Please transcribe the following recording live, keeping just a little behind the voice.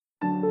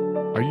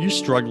Are you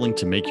struggling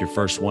to make your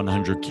first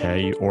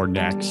 100K or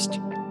next?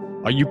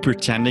 Are you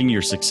pretending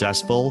you're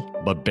successful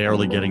but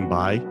barely getting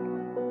by?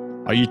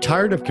 Are you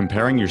tired of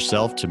comparing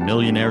yourself to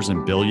millionaires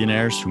and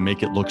billionaires who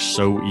make it look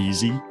so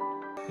easy?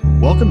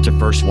 Welcome to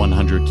First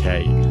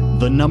 100K,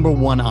 the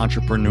 #1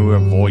 entrepreneur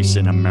voice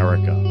in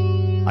America.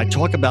 I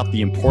talk about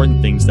the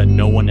important things that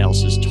no one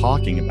else is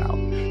talking about,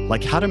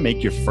 like how to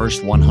make your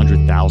first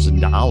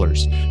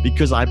 $100,000,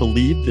 because I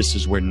believe this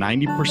is where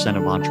 90%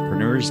 of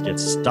entrepreneurs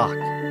get stuck.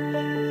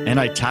 And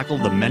I tackle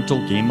the mental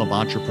game of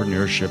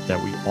entrepreneurship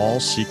that we all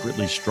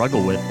secretly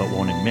struggle with but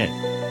won't admit.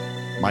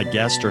 My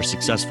guests are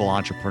successful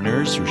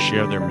entrepreneurs who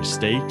share their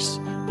mistakes,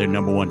 their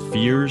 #1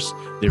 fears,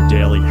 their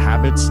daily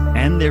habits,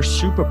 and their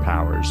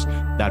superpowers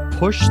that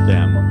push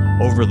them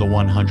over the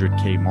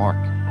 100K mark.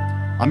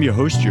 I'm your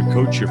host, your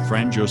coach, your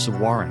friend, Joseph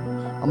Warren.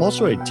 I'm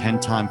also a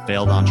 10-time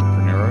failed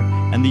entrepreneur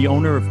and the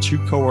owner of 2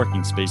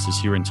 co-working spaces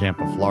here in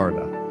Tampa,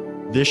 Florida.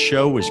 This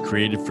show was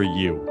created for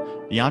you,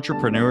 the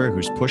entrepreneur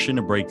who's pushing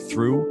to break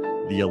through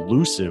the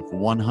elusive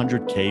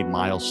 100K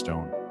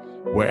milestone.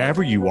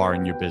 Wherever you are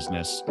in your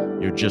business,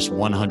 you're just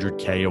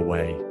 100K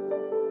away.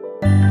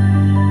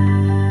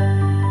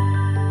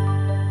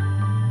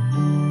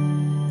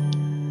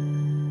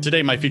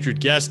 Today, my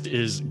featured guest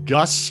is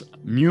Gus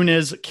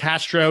Muniz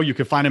Castro. You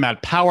can find him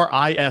at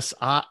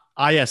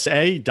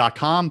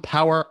powerisa.com,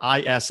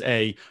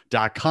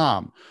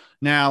 powerisa.com.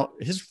 Now,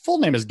 his full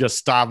name is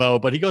Gustavo,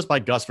 but he goes by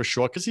Gus for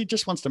short because he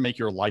just wants to make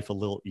your life a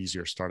little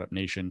easier, Startup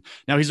Nation.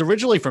 Now, he's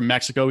originally from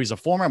Mexico. He's a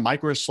former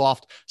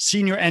Microsoft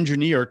senior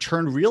engineer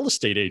turned real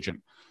estate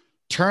agent,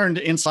 turned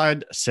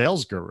inside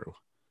sales guru.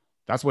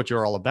 That's what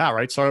you're all about,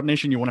 right? Startup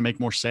Nation, you want to make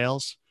more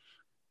sales,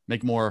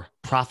 make more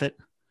profit.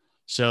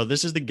 So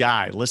this is the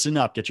guy. Listen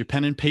up, get your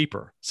pen and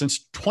paper.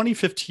 Since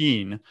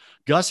 2015,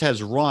 Gus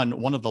has run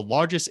one of the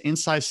largest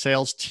inside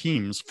sales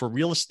teams for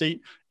real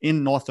estate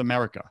in North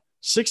America.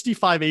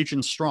 65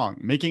 agents strong,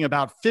 making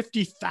about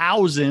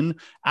 50,000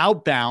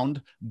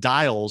 outbound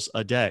dials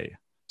a day.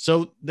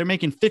 So they're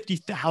making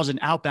 50,000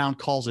 outbound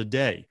calls a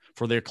day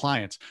for their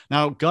clients.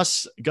 Now,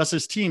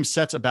 Gus's team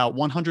sets about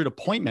 100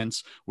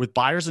 appointments with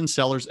buyers and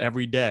sellers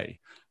every day,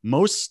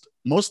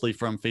 mostly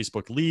from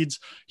Facebook leads.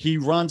 He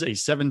runs a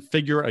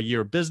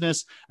 7-figure-a-year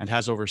business and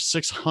has over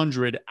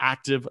 600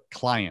 active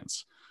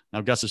clients.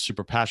 Now, Gus is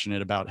super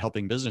passionate about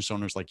helping business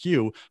owners like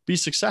you be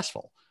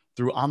successful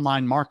through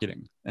online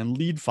marketing and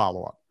lead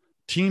follow-up,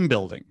 team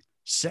building,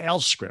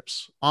 sales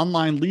scripts,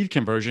 online lead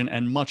conversion,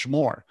 and much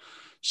more.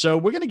 So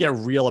we're going to get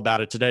real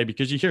about it today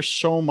because you hear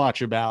so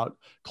much about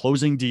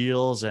closing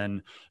deals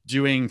and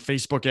doing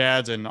Facebook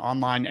ads and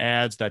online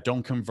ads that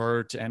don't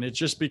convert. And it's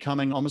just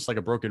becoming almost like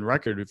a broken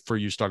record for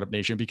you, Startup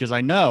Nation, because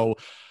I know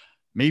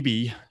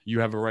maybe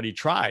you have already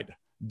tried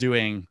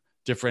doing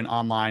different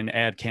online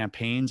ad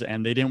campaigns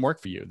and they didn't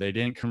work for you. They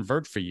didn't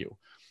convert for you.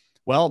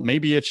 Well,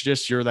 maybe it's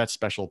just you're that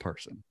special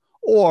person.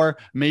 Or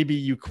maybe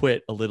you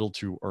quit a little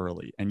too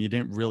early and you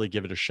didn't really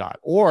give it a shot.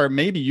 Or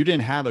maybe you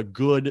didn't have a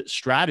good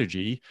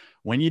strategy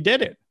when you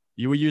did it.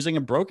 You were using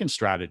a broken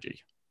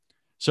strategy.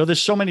 So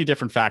there's so many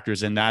different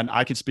factors in that.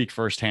 I can speak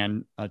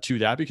firsthand to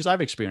that because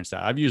I've experienced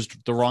that. I've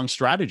used the wrong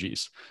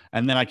strategies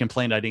and then I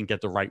complained I didn't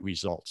get the right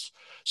results.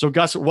 So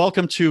Gus,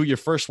 welcome to your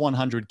first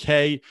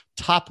 100K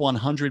Top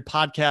 100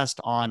 podcast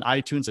on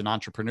iTunes and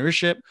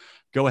entrepreneurship.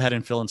 Go ahead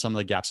and fill in some of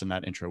the gaps in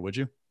that intro, would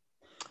you?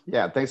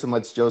 Yeah, thanks so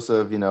much,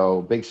 Joseph.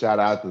 Big shout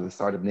out to the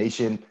Startup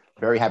Nation.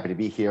 Very happy to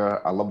be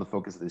here. I love the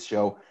focus of this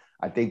show.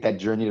 I think that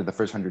journey to the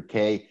first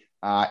 100K,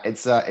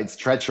 it's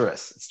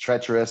treacherous. It's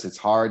treacherous. It's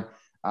hard.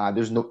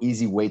 There's no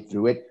easy way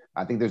through it.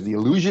 I think there's the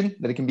illusion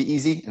that it can be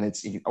easy and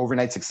it's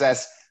overnight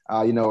success.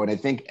 And I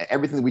think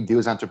everything that we do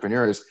as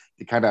entrepreneurs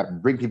to kind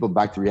of bring people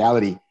back to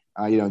reality,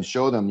 and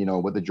show them,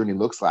 what the journey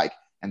looks like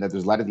and that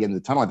there's light at the end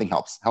of the tunnel, I think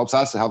helps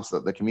us. It helps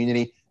the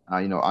community,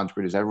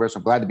 entrepreneurs everywhere. So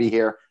I'm glad to be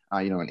here.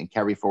 And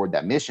carry forward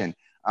that mission.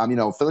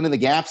 Filling in the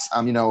gaps.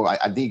 I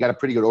think you got a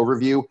pretty good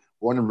overview.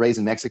 Born and raised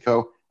in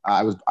Mexico.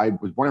 I was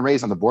born and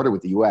raised on the border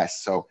with the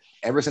U.S. So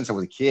ever since I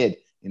was a kid,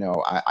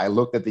 I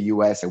looked at the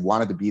U.S. I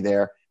wanted to be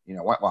there. I'm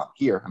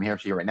here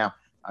right now.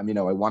 I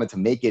wanted to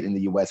make it in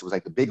the U.S. It was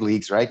like the big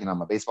leagues, right?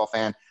 I'm a baseball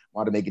fan.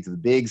 Wanted to make it to the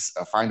bigs.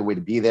 Find a way to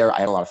be there.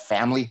 I had a lot of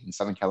family in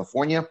Southern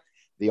California.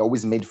 They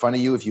always made fun of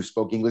you if you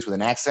spoke English with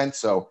an accent.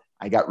 So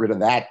I got rid of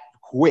that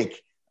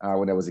quick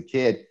when I was a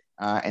kid.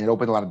 And it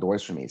opened a lot of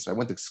doors for me. So I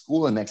went to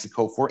school in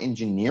Mexico for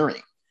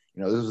engineering.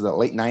 This was the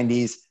late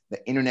 90s.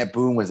 The internet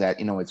boom was at,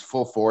 its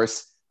full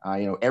force.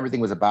 Everything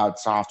was about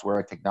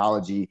software,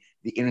 technology.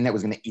 The internet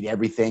was going to eat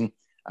everything.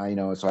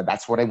 So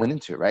that's what I went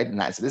into, right?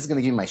 And I said, this is going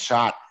to give me my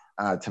shot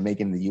to make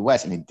it in the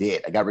US. And it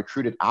did. I got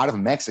recruited out of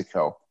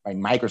Mexico by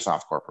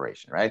Microsoft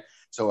Corporation, right?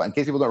 So in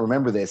case people don't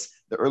remember this,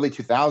 the early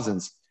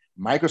 2000s,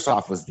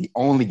 Microsoft was the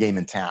only game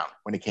in town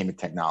when it came to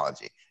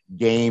technology,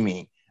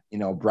 gaming,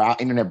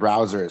 internet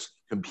browsers,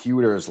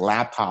 computers,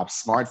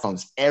 laptops,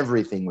 smartphones,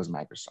 everything was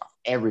Microsoft.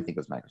 Everything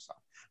was Microsoft.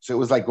 So it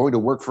was like going to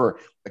work for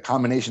a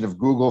combination of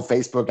Google,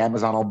 Facebook,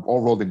 Amazon,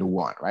 all rolled into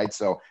one, right?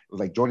 So it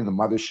was like joining the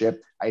mothership.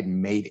 I had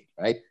made it,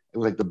 right? It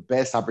was like the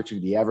best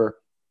opportunity ever.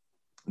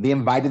 They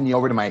invited me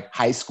over to my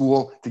high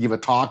school to give a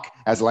talk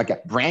as like a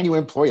brand new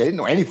employee. I didn't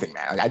know anything,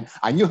 man.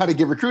 I knew how to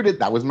get recruited.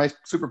 That was my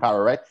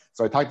superpower, right?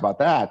 So I talked about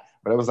that,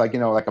 but I was like,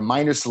 like a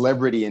minor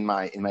celebrity in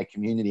my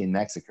community in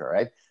Mexico,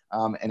 right?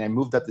 And I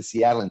moved up to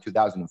Seattle in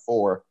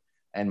 2004,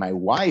 and my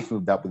wife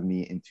moved up with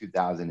me in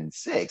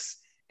 2006,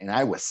 and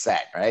I was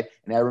set, right?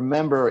 And I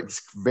remember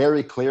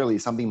very clearly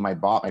something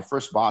my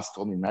first boss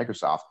told me in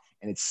Microsoft,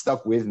 and it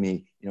stuck with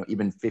me,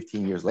 even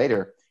 15 years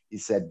later. He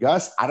said,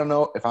 Gus, I don't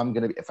know if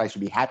I should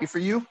be happy for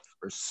you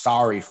or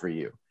sorry for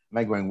you. I'm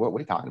like going, what are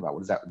you talking about?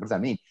 What does that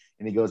mean?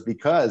 And he goes,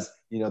 because,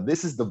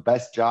 this is the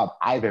best job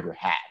I've ever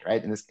had,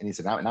 right? And he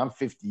said, and I'm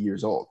 50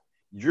 years old.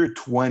 You're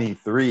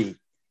 23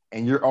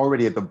 and you're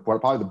already at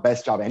probably the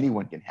best job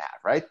anyone can have,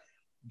 right?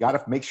 Got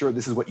to make sure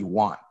this is what you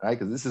want, right?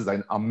 Because this is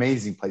an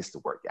amazing place to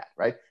work at,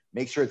 right?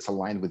 Make sure it's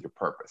aligned with your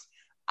purpose.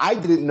 I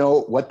didn't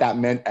know what that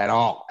meant at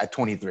all at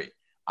 23.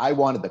 I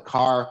wanted the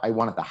car. I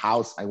wanted the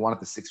house. I wanted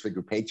the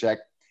 6-figure paycheck.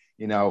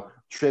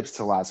 Trips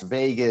to Las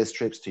Vegas,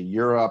 trips to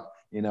Europe,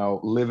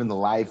 living the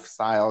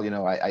lifestyle.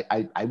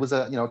 I was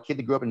a kid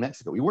that grew up in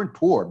Mexico. We weren't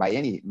poor by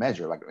any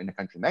measure, like in the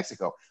country of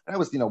Mexico, but I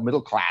was,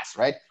 middle class,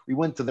 right? We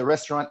went to the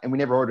restaurant and we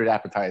never ordered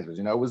appetizers.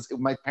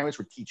 My parents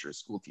were teachers,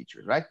 school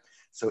teachers, right?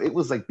 So it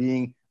was like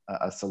being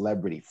a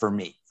celebrity for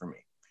me.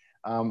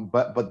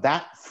 But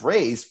that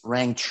phrase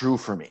rang true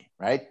for me,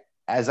 right?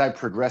 As I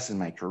progressed in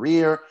my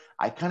career,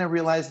 I kind of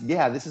realized,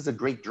 yeah, this is a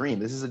great dream.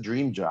 This is a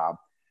dream job,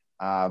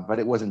 but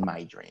it wasn't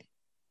my dream.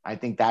 I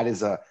think that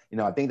is I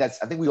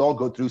think we all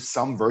go through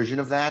some version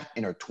of that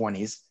in our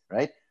 20s,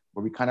 right?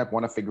 Where we kind of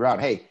want to figure out,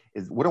 hey,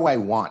 what do I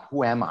want?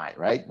 Who am I,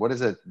 right?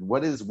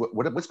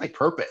 What's my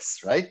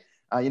purpose, right?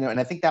 And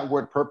I think that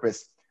word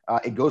purpose,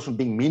 it goes from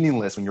being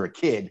meaningless when you're a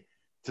kid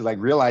to like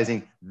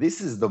realizing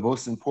this is the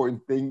most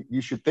important thing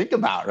you should think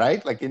about,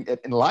 right? Like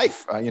in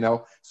life,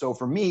 So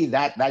for me,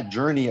 that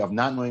journey of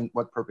not knowing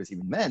what purpose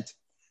even meant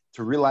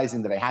to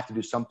realizing that I have to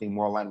do something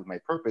more aligned with my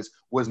purpose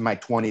was my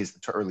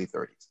 20s to early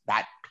 30s,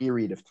 that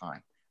period of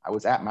time. I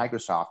was at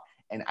Microsoft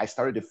and I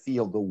started to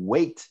feel the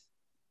weight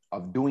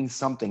of doing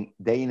something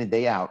day in and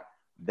day out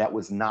that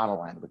was not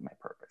aligned with my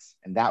purpose.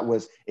 And that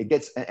was, it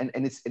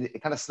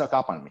kind of snuck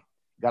up on me.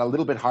 It got a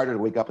little bit harder to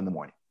wake up in the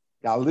morning.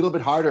 Got a little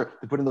bit harder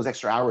to put in those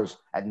extra hours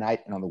at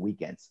night and on the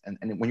weekends. And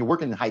when you're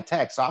working in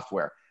high-tech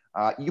software,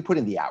 you put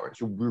in the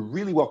hours. You're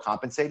really well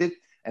compensated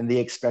and they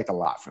expect a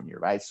lot from you,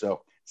 right?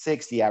 So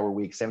 60-hour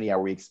weeks,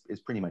 70-hour weeks is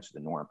pretty much the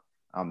norm.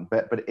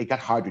 But it got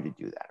harder to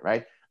do that,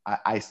 right?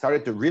 I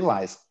started to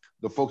realize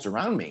the folks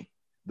around me,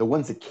 the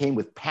ones that came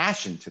with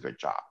passion to their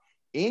job,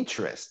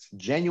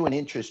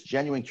 genuine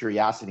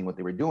curiosity in what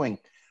they were doing,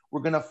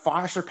 were going to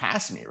far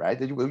surpass me, right?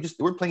 They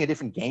were playing a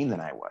different game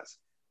than I was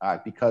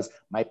because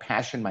my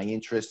passion, my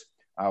interest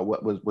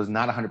was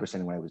not 100%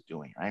 in what I was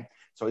doing, right?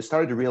 So I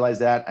started to realize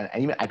that,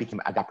 and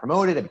I got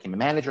promoted. I became a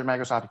manager at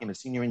Microsoft, became a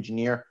senior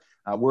engineer.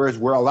 Whereas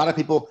where a lot of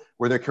people,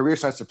 where their career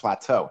starts to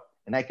plateau,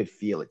 and I could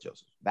feel it,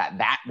 Joseph,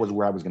 that was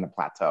where I was going to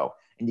plateau.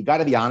 And you got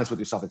to be honest with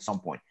yourself at some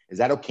point. Is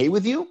that okay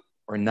with you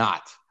or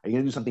not? Are you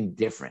going to do something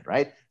different,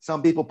 right?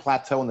 Some people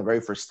plateau in the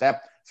very first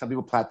step. Some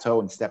people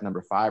plateau in step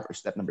number 5 or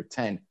step number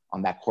 10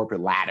 on that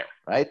corporate ladder,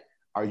 right?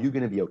 Are you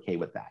going to be okay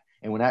with that?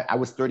 And when I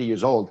was 30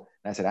 years old,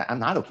 and I said, I'm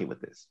not okay with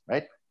this,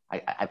 right?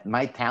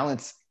 My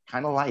talents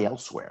kind of lie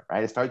elsewhere,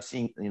 right? I started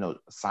seeing,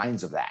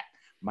 signs of that.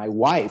 My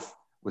wife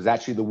was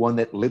actually the one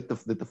that lit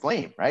the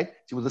flame, right?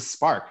 She was a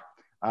spark.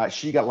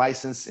 She got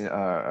licensed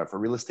for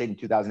real estate in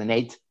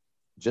 2008,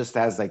 just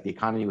as like the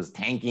economy was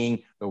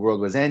tanking, the world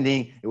was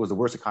ending. It was the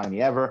worst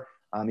economy ever,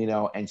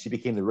 and she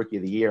became the rookie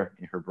of the year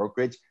in her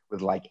brokerage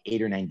with like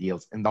 8 or 9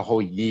 deals in the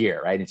whole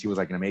year, right? And she was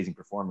like an amazing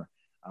performer,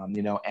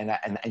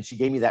 and she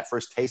gave me that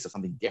first taste of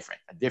something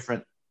different, a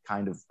different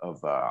kind of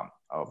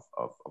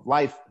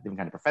life, a different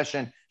kind of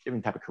profession,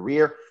 different type of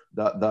career,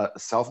 the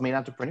self-made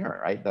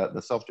entrepreneur, right?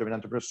 The self-driven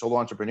entrepreneur, solo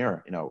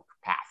entrepreneur,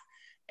 path.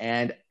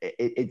 And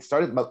it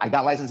started, I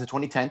got licensed in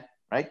 2010,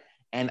 right?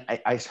 And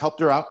I helped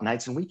her out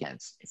nights and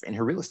weekends in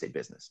her real estate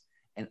business.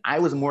 And I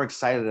was more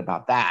excited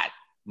about that,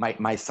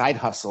 my side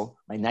hustle,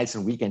 my nights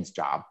and weekends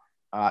job,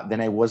 than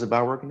I was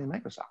about working in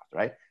Microsoft,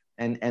 right?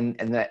 And then,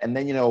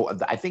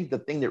 I think the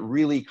thing that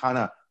really kind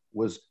of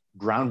was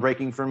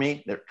groundbreaking for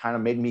me, that kind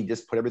of made me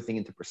just put everything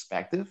into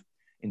perspective.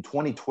 In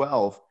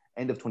 2012,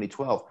 end of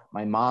 2012,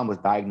 my mom was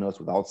diagnosed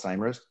with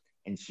Alzheimer's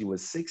and she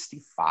was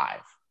 65,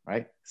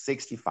 right?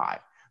 65.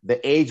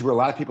 The age where a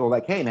lot of people are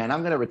like, hey man,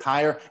 I'm going to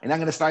retire and I'm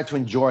going to start to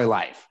enjoy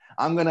life.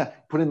 I'm going to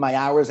put in my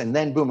hours and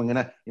then boom, I'm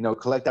going to,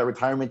 collect that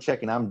retirement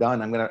check and I'm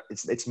done.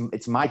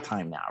 It's my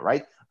time now,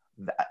 right?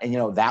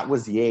 And, that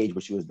was the age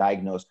where she was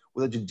diagnosed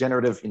with a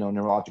degenerative,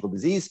 neurological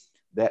disease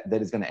that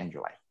is going to end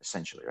your life,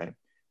 essentially, right?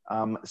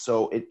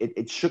 So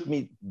it shook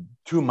me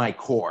to my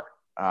core,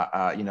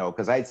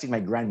 because I had seen my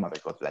grandmother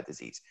go through that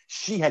disease.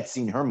 She had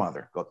seen her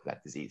mother go through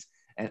that disease.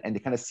 And to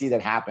kind of see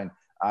that happen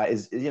I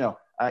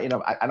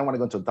don't want to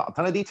go into a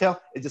ton of detail.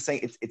 It's just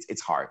saying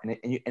it's hard. And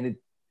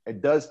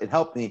it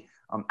helped me.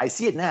 I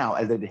see it now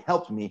as that it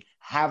helped me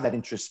have that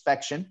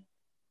introspection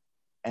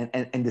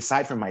and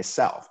decide for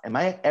myself, am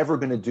I ever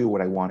going to do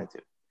what I want to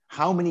do?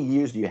 How many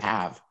years do you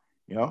have,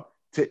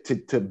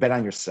 to bet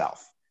on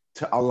yourself,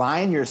 to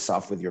align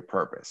yourself with your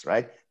purpose,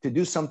 right? To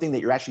do something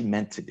that you're actually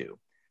meant to do.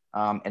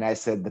 And I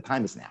said, the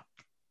time is now.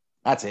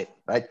 That's it,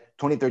 right?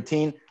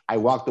 2013, I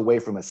walked away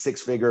from a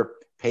 6-figure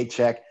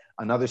paycheck,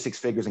 another 6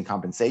 figures in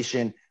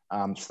compensation,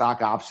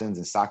 stock options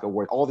and stock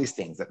awards, all these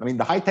things. I mean,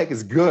 the high tech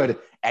is good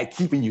at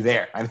keeping you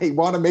there. And they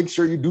want to make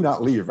sure you do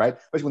not leave, right?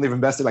 Especially when they've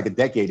invested like a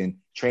decade in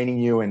training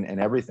you and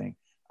everything.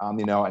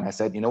 And I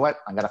said, you know what?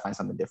 I got to find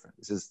something different.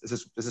 This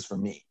is for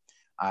me.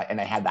 And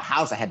I had the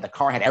house, I had the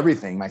car, I had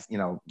everything, my,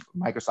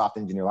 Microsoft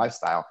engineer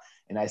lifestyle.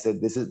 And I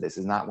said, this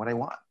is not what I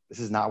want. This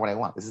is not what I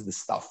want. This is the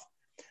stuff.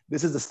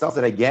 This is the stuff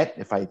that I get.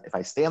 If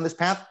I stay on this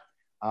path,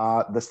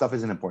 the stuff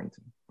isn't important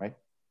to me, right?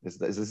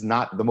 This is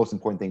not the most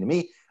important thing to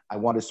me. I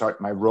want to start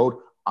my road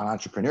on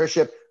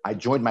entrepreneurship. I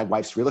joined my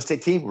wife's real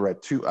estate team. We're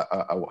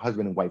a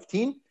husband and wife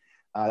team.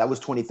 That was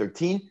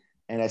 2013.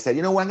 And I said,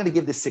 you know what? I'm going to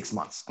give this 6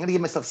 months. I'm going to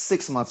give myself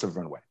 6 months of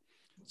runway.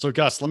 So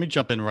Gus, let me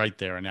jump in right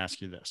there and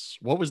ask you this.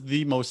 What was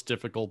the most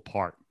difficult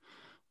part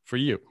for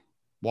you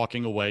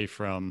walking away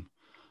from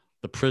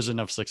the prison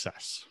of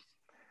success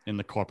in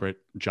the corporate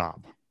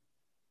job?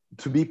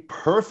 To be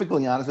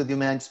perfectly honest with you,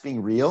 man, just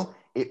being real,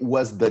 it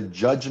was the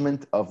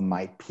judgment of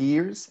my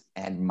peers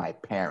and my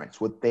parents,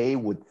 what they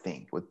would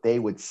think, what they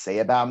would say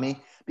about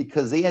me,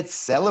 because they had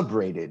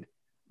celebrated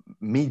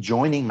me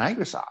joining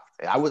Microsoft.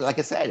 Like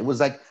I said, it was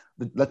like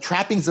the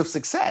trappings of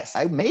success.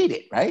 I made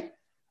it, right?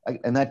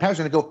 And my parents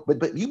are going to go,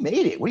 but you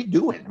made it. What are you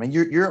doing? I mean,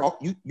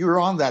 you're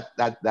on that,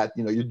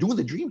 you're doing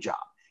the dream job.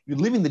 You're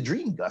living the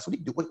dream, Gus. What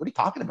are you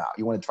talking about?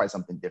 You want to try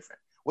something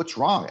different. What's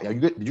wrong?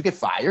 Did you get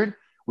fired?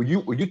 Were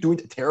you doing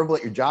terrible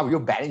at your job? Were you a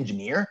bad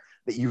engineer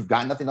that you've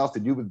got nothing else to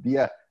do but be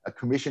a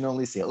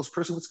commission-only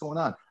salesperson? What's going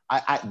on?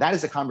 That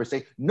is a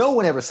conversation. No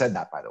one ever said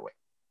that, by the way,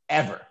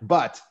 ever.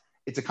 But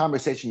it's a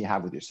conversation you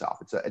have with yourself.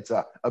 It's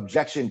a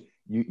objection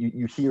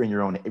you hear in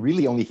your own,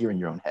 really only hear in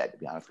your own head, to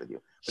be honest with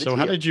you. But so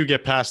how did you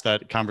get past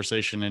that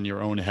conversation in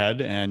your own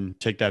head and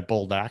take that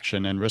bold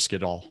action and risk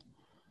it all?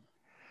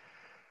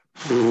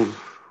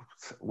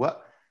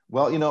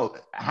 Well,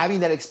 having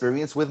that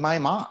experience with my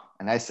mom,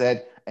 and I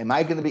said,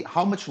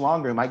 how much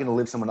longer am I going to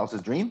live someone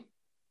else's dream?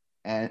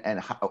 And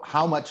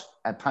how much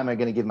time am I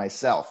going to give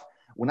myself?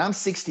 When I'm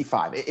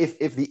 65,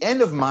 if the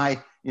end of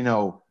my,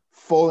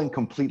 full and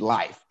complete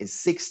life is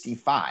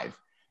 65,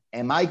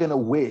 am I going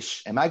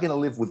to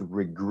live with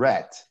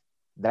regret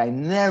that I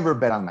never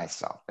bet on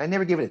myself? I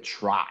never gave it a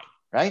try,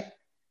 right?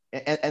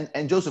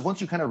 And Joseph,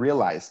 once you kind of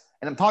realize,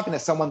 and I'm talking to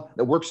someone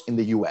that works in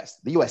the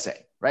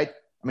USA, right?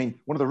 I mean,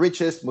 one of the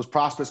richest, most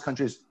prosperous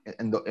countries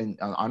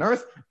on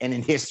earth and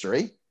in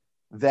history,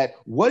 that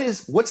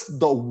what's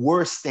the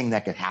worst thing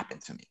that could happen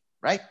to me,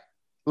 right?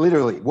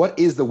 Literally, what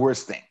is the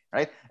worst thing,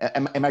 right?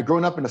 Am I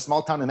growing up in a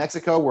small town in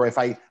Mexico where if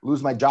I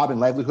lose my job and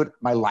livelihood,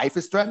 my life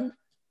is threatened?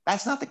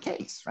 That's not the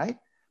case, right?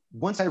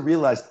 Once I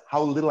realized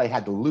how little I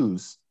had to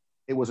lose,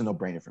 it was a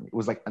no-brainer for me. It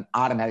was like an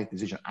automatic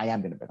decision. I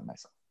am going to bet on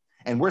myself.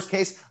 And worst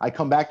case, I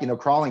come back,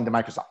 crawling to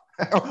Microsoft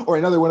or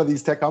another one of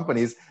these tech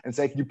companies and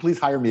say, can you please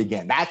hire me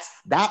again?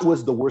 That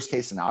was the worst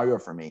case scenario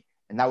for me.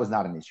 And that was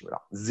not an issue at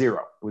all.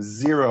 Zero. It was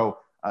zero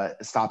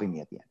stopping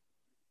me at the end.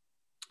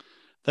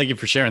 Thank you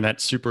for sharing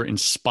that super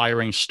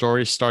inspiring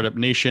story, Startup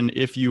Nation.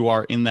 If you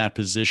are in that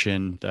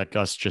position that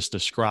Gus just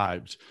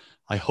described,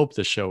 I hope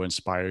the show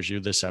inspires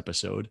you, this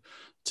episode,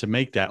 to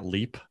make that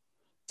leap,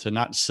 to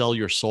not sell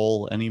your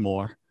soul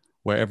anymore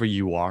wherever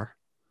you are,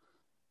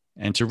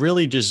 and to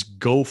really just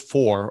go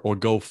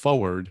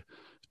forward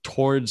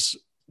towards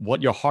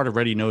what your heart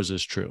already knows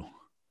is true.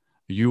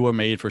 You are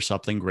made for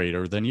something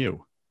greater than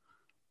you.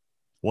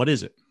 What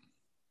is it?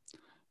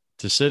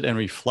 To sit and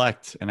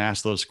reflect and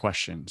ask those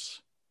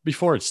questions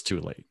before it's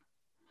too late,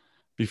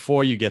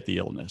 before you get the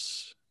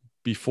illness,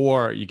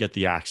 before you get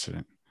the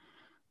accident,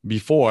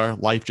 before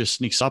life just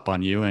sneaks up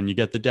on you and you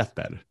get the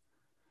deathbed.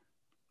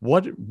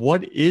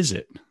 What is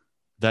it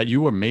that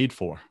you were made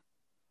for?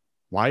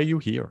 Why are you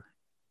here?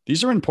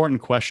 These are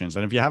important questions.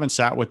 And if you haven't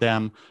sat with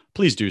them,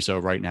 please do so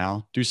right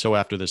now. Do so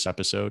after this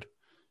episode.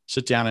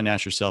 Sit down and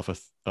ask yourself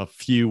a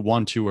few,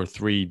 1, 2, or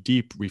 3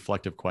 deep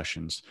reflective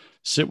questions.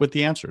 Sit with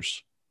the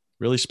answers.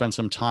 Really spend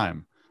some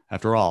time.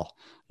 After all,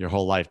 your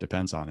whole life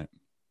depends on it.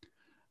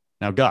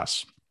 Now,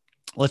 Gus,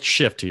 let's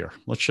shift here.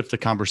 Let's shift the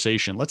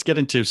conversation. Let's get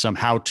into some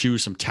how-to,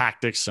 some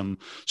tactics, some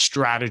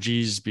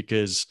strategies,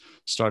 because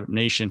Startup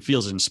Nation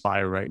feels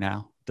inspired right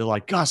now. They're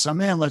like, Gus,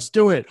 I'm in, let's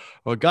do it.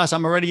 Or Gus,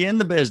 I'm already in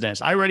the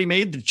business. I already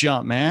made the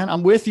jump, man.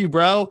 I'm with you,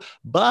 bro.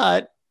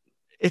 But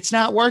it's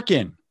not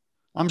working.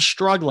 I'm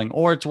struggling,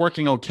 or it's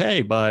working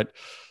okay, but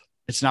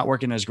it's not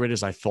working as great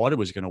as I thought it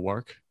was going to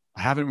work.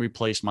 I haven't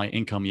replaced my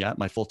income yet,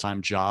 my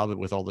full-time job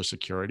with all the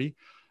security.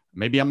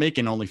 Maybe I'm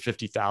making only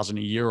 $50,000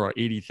 a year or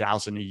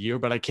 $80,000 a year,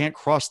 but I can't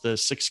cross the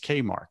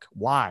 6K mark.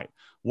 Why?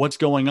 What's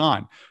going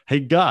on?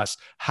 Hey, Gus,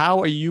 how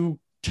are you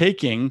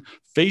taking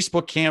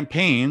Facebook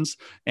campaigns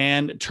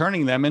and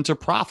turning them into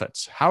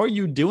profits? How are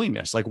you doing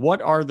this? Like,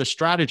 what are the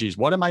strategies?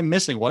 What am I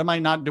missing? What am I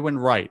not doing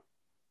right?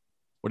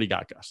 What do you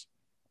got, Gus?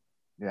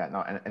 Yeah,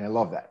 no, and I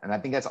love that. And I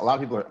think that's a lot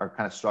of people are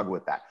kind of struggle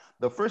with that.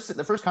 The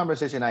first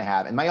conversation I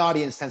have, and my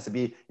audience tends to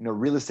be,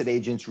 real estate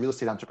agents, real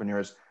estate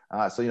entrepreneurs.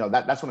 So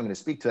that's what I'm going to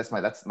speak to.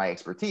 That's my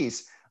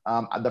expertise.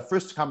 The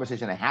first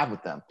conversation I have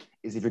with them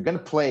is, if you're going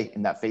to play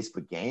in that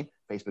Facebook game,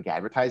 Facebook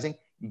advertising,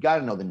 you got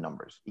to know the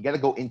numbers. You got to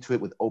go into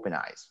it with open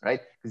eyes, right?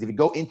 Because if you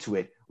go into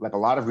it like a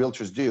lot of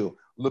realtors do,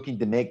 looking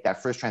to make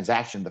that first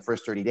transaction, the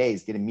first 30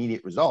 days, get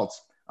immediate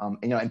results,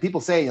 and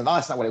people say, no,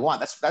 that's not what I want.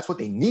 That's what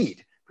they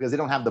need, because they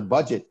don't have the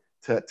budget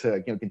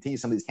to continue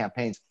some of these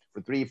campaigns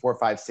for 3, 4,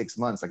 5, 6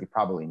 months like you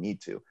probably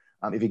need to.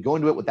 If you go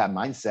into it with that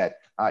mindset,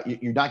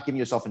 you're not giving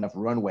yourself enough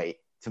runway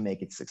to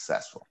make it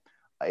successful.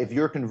 If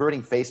you're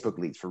converting Facebook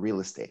leads for real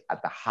estate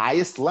at the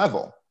highest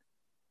level,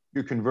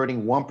 you're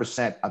converting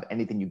 1% of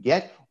anything you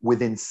get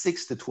within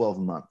 6 to 12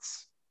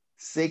 months.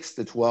 6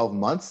 to 12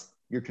 months,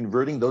 you're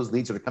converting those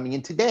leads that are coming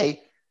in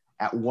today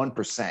at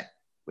 1%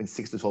 in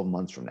 6 to 12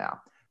 months from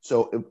now.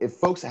 So if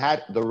folks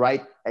had the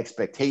right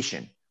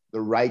expectation,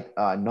 the right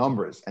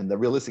numbers, and the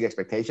realistic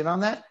expectation on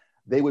that,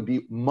 they would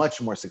be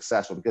much more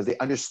successful, because they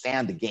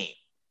understand the game.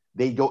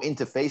 They go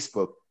into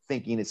Facebook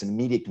thinking it's an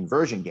immediate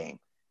conversion game,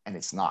 and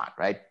it's not,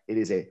 right? It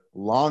is a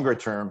longer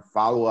term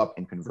follow-up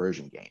and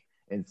conversion game.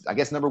 And I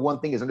guess number one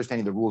thing is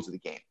understanding the rules of the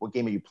game. What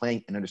game are you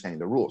playing, and understanding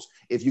the rules?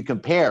 If you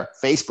compare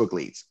Facebook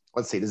leads,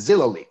 let's say the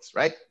Zillow leads,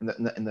 right?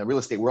 In the real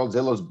estate world,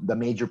 Zillow's the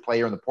major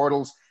player in the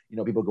portals.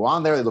 People go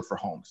on there, they look for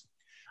homes.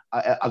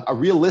 A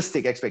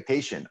realistic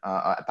expectation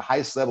at the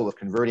highest level of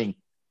converting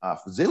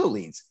Zillow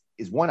leads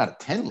is 1 out of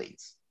 10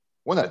 leads.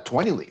 1 out of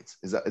 20 leads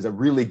is a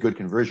really good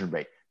conversion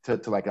rate to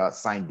like a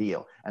signed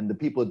deal. And the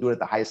people who do it at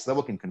the highest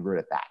level can convert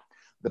at that.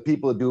 The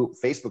people who do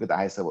Facebook at the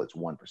highest level, it's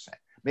 1%,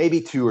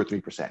 maybe 2 or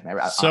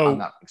 3%. So I'm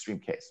not extreme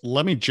case.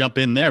 Let me jump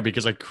in there,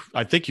 because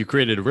I think you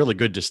created a really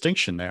good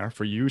distinction there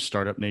for you,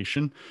 Startup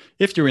Nation.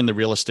 If you're in the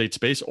real estate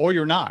space or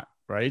you're not,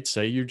 right?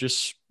 Say you're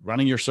just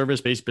running your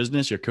service-based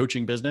business, your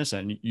coaching business,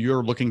 and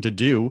you're looking to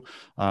do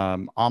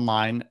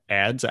online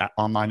ads,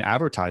 online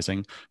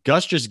advertising.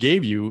 Gus just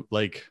gave you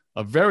like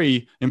a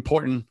very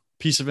important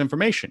piece of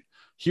information.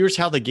 Here's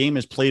how the game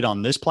is played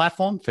on this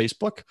platform,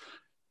 Facebook,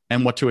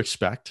 and what to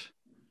expect.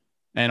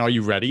 And are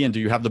you ready? And do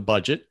you have the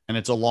budget? And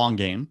it's a long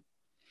game.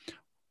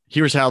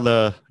 Here's how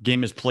the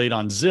game is played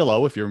on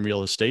Zillow if you're in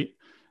real estate,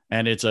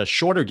 and it's a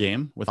shorter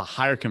game with a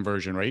higher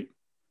conversion rate.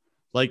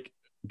 Like,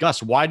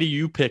 Gus, why do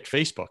you pick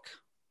Facebook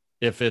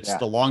if it's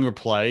the longer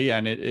play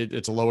and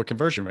it's a lower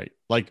conversion rate?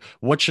 Like,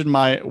 what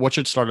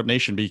should Startup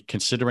Nation be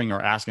considering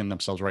or asking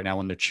themselves right now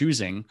when they're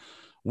choosing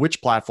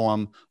which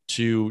platform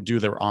to do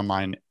their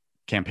online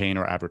campaign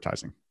or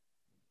advertising?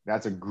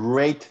 That's a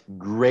great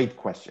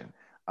question.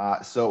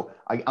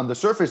 On the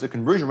surface, the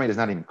conversion rate is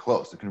not even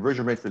close. The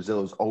conversion rate for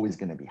Zillow is always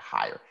going to be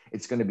higher.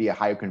 It's going to be a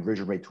higher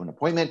conversion rate to an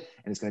appointment,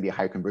 and it's going to be a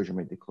higher conversion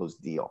rate to close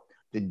deal.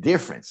 The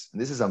difference, and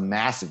this is a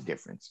massive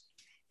difference,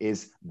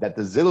 is that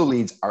the Zillow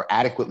leads are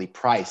adequately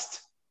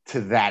priced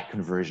to that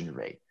conversion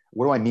rate.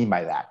 What do I mean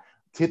by that?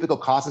 Typical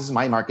cost, this is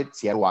my market,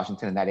 Seattle,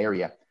 Washington, in that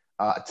area.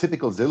 A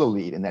typical Zillow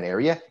lead in that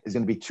area is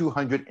going to be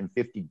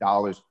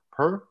 $250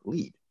 per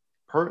lead.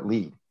 Per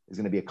lead is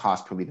going to be a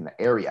cost per lead in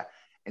the area.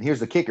 And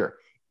here's the kicker.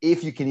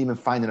 If you can even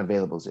find an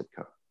available zip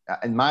code.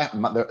 In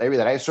the area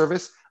that I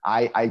service,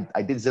 I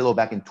did Zillow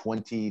back in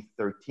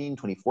 2013,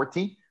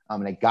 2014,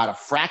 and I got a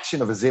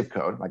fraction of a zip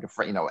code,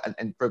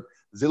 and for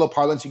Zillow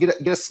parlance, you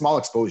get a small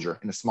exposure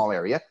in a small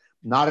area.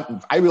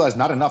 I realized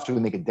not enough to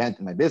really make a dent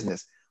in my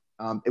business.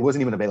 It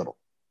wasn't even available.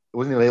 It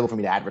wasn't available for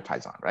me to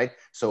advertise on, right?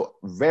 So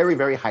very,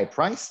 very high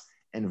price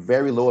and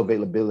very low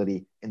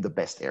availability in the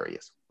best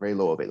areas, very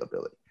low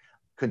availability.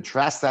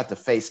 Contrast that to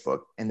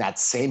Facebook in that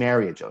same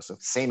area,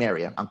 Joseph, same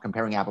area. I'm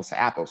comparing apples to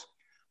apples,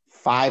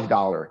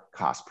 $5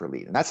 cost per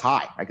lead. And that's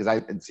high, right?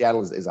 Because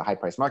Seattle is a high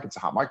price market. It's a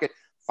hot market,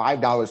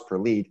 $5 per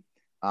lead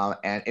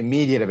and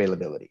immediate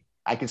availability.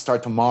 I can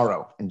start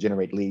tomorrow and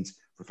generate leads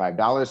for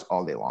 $5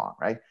 all day long,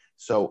 right?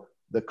 So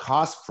the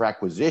cost per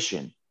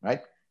acquisition,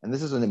 right? And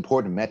this is an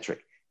important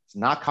metric. It's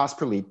not cost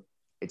per lead.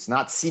 It's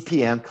not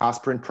CPM,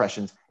 cost per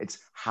impressions. It's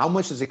how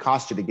much does it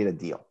cost you to get a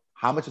deal?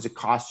 How much does it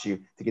cost you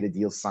to get a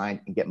deal signed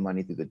and get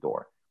money through the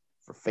door?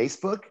 For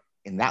Facebook,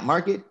 in that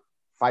market,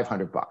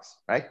 $500,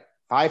 right?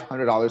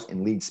 $500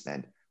 in lead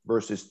spend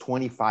versus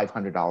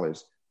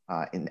 $2,500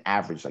 in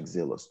average like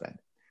Zillow spend.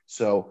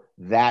 So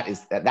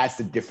that's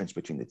the difference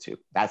between the two.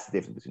 That's the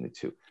difference between the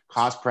two.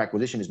 Cost per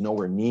acquisition is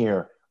nowhere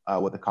near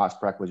what the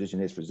cost per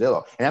acquisition is for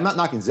Zillow. And I'm not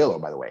knocking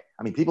Zillow, by the way.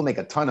 I mean, people make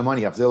a ton of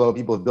money off Zillow.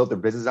 People have built their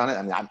business on it.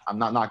 I mean, I'm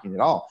not knocking it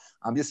at all.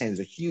 I'm just saying there's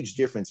a huge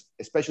difference,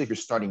 especially if you're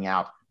starting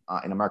out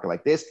in a market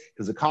like this,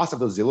 because the cost of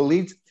those Zillow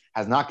leads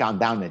has not gone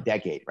down in a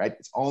decade, right?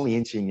 It's only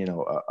inching,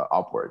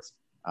 upwards.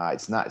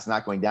 It's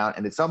not going down.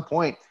 And at some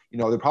point,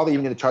 they're probably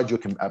even going to charge you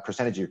a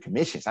percentage of your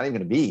commission. It's not even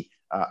going to be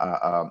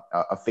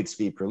a fixed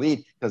fee per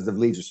lead because the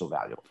leads are so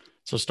valuable.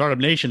 So Startup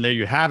Nation, there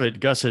you have it.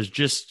 Gus has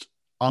just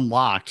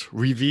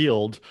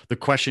revealed the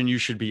question you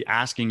should be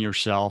asking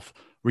yourself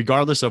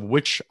regardless of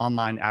which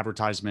online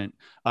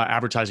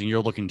advertising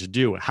you're looking to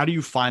do. How do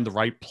you find the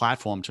right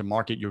platform to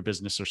market your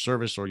business or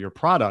service or your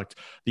product?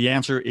 The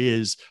answer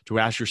is to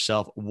ask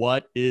yourself,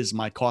 what is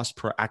my cost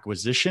per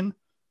acquisition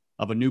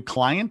of a new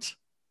client,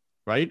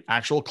 right?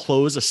 Actual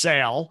close a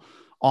sale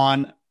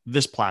on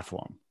this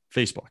platform,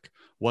 Facebook.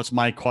 What's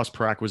my cost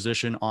per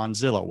acquisition on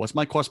Zillow? What's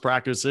my cost per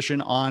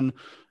acquisition on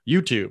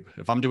YouTube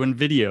if I'm doing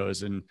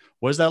videos? And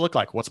what does that look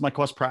like? What's my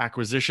cost per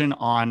acquisition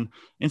on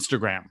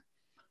Instagram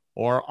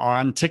or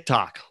on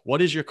TikTok?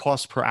 What is your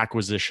cost per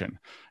acquisition?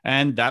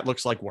 And that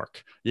looks like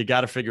work. You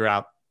got to figure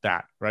out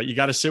that, right? You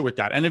got to sit with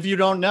that. And if you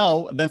don't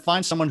know, then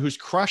find someone who's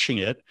crushing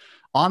it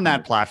on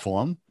that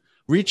platform,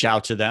 reach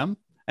out to them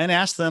and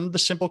ask them the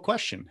simple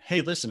question.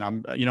 Hey, listen,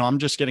 I'm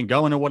just getting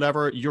going or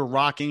whatever. You're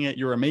rocking it.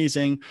 You're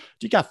amazing. Do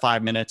you got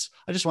 5 minutes?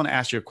 I just want to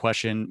ask you a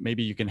question.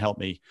 Maybe you can help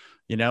me,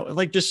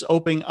 like just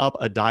opening up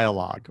a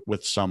dialogue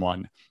with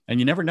someone. And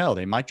you never know,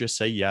 they might just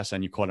say yes.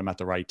 And you caught them at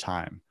the right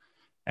time.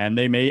 And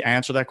they may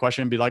answer that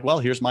question and be like, well,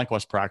 here's my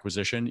cost per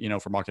acquisition,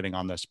 for marketing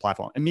on this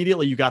platform.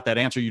 Immediately you got that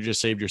answer. You just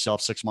saved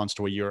yourself 6 months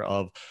to a year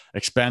of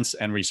expense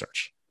and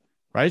research,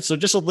 right? So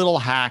just a little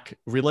hack.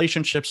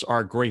 Relationships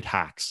are great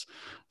hacks.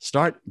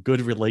 Start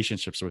good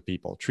relationships with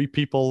people. Treat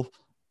people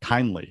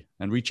kindly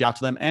and reach out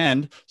to them,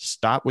 and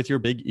stop with your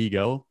big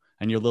ego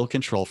and your little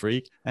control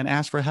freak and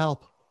ask for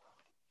help.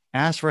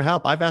 Ask for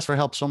help. I've asked for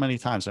help so many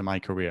times in my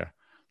career,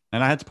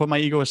 and I had to put my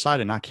ego aside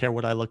and not care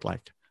what I looked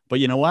like. But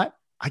you know what?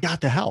 I got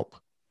the help.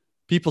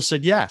 People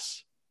said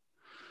yes.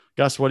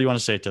 Gus, what do you want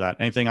to say to that?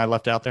 Anything I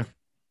left out there?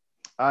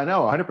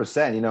 No,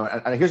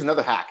 100%. And here's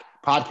another hack.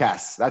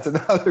 Podcasts. That's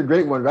another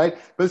great one, right?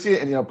 Especially,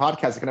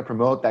 podcasts are going to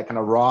promote that kind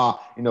of raw,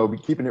 be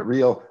keeping it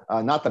real,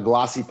 not the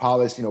glossy,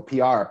 polished,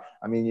 PR.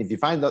 I mean, if you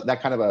find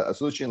that kind of a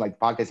solution like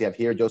the podcast you have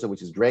here, Joseph,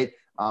 which is great,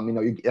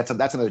 that's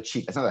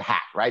another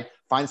hack, right?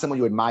 Find someone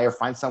you admire,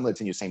 find someone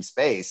that's in your same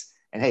space,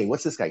 and hey,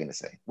 what's this guy going to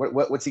say?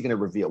 What's he going to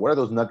reveal? What are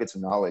those nuggets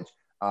of knowledge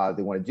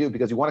they want to do?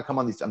 Because you want to come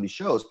on these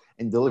shows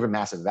and deliver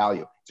massive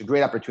value. It's a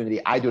great opportunity.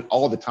 I do it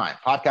all the time.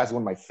 Podcast is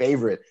one of my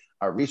favorite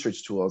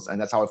research tools. And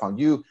that's how I found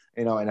you,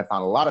 and I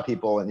found a lot of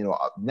people and,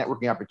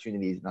 networking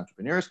opportunities and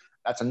entrepreneurs.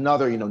 That's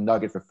another,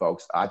 nugget for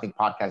folks. I think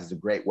podcast is a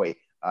great way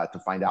to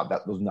find out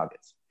those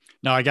nuggets.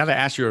 Now, I got to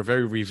ask you a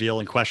very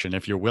revealing question,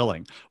 if you're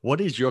willing.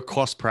 What is your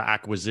cost per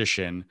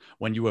acquisition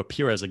when you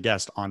appear as a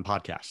guest on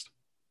podcast?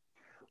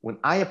 When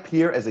I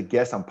appear as a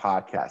guest on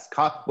podcast,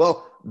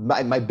 well,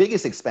 my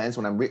biggest expense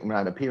when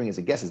I'm appearing as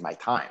a guest is my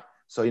time.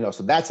 So,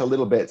 so that's a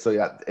little bit. So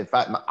yeah, if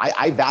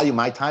I value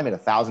my time at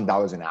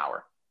 $1,000 an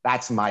hour.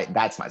 That's my.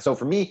 So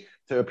for me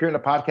to appear in a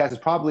podcast is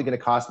probably going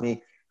to cost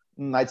me,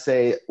 I'd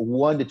say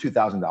 $1,000 to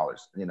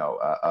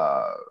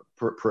 $2,000,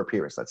 per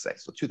appearance, let's say.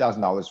 So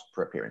 $2,000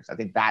 per appearance. I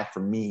think that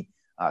for me,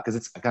 because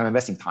it's kind of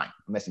investing time.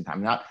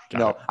 Not,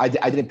 I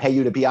didn't pay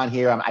you to be on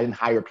here. I didn't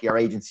hire a PR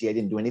agency. I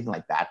didn't do anything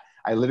like that.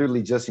 I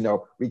literally just,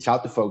 reach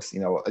out to folks.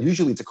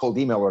 Usually it's a cold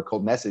email or a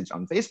cold message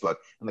on Facebook.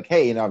 I'm like,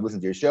 hey, I've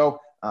listened to your show.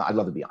 I'd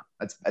love to be on.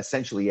 That's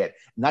essentially it.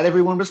 Not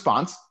everyone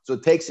responds, so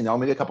it takes,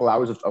 maybe a couple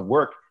hours of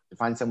work to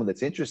find someone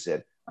that's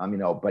interested,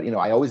 but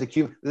I always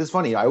accumulate. This is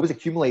funny. I always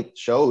accumulate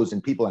shows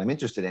and people that I'm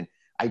interested in.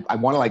 I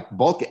want to like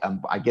bulk it.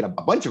 I get a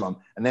bunch of them,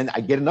 and then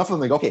I get enough of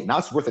them. Like, okay, now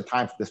it's worth the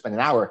time to spend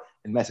an hour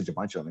and message a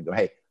bunch of them and go,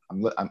 hey,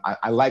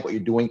 I like what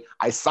you're doing.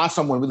 I saw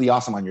someone really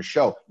awesome on your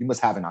show. You must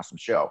have an awesome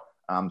show.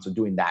 So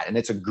doing that, and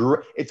it's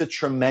a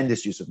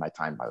tremendous use of my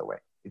time, by the way.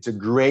 It's a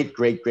great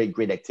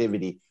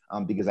activity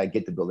because I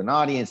get to build an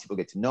audience. People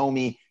get to know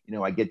me.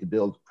 I get to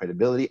build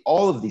credibility.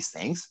 All of these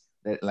things.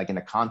 That, like in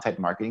a content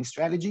marketing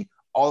strategy,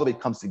 all of it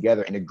comes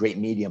together in a great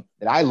medium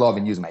that I love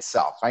and use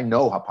myself. So I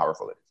know how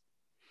powerful it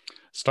is.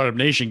 Startup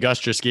Nation, Gus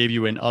just gave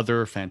you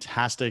another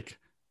fantastic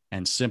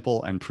and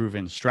simple and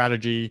proven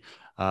strategy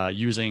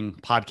using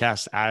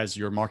podcasts as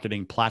your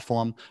marketing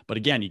platform. But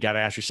again, you got to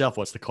ask yourself,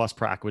 what's the cost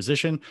per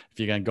acquisition? If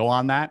you're going to go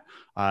on that,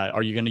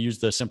 are you going to use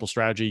the simple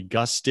strategy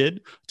Gus did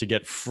to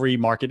get free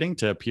marketing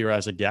to appear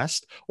as a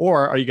guest?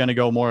 Or are you going to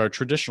go more a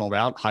traditional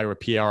route, hire a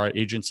PR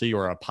agency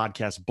or a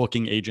podcast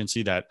booking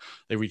agency that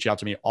they reach out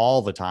to me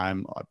all the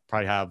time? I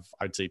probably have,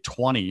 I'd say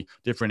 20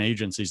 different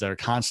agencies that are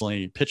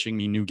constantly pitching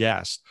me new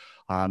guests.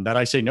 That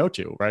I say no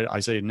to, right?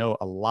 I say no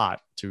a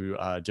lot to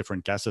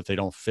different guests if they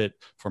don't fit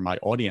for my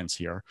audience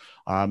here.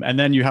 And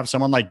then you have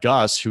someone like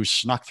Gus who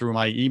snuck through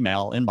my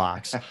email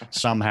inbox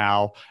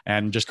somehow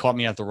and just caught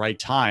me at the right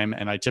time.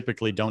 And I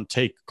typically don't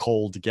take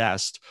cold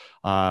guests.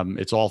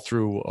 It's all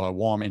through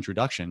warm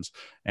introductions.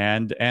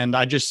 And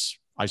I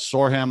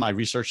saw him, I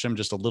researched him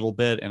just a little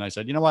bit, and I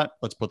said, you know what?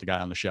 Let's put the guy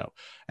on the show.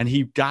 And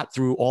he got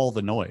through all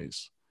the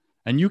noise.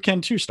 And you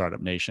can too,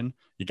 Startup Nation.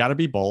 You got to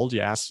be bold.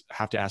 You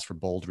have to ask for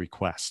bold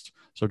requests.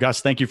 So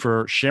Gus, thank you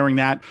for sharing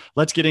that.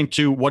 Let's get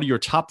into what are your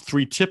top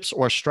 3 tips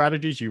or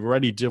strategies. You've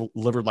already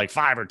delivered like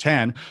 5 or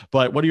 10,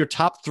 but what are your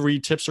top 3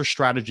 tips or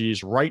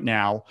strategies right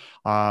now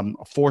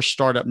for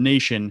Startup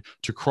Nation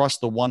to cross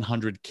the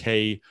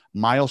 100K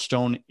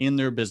milestone in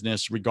their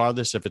business,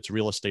 regardless if it's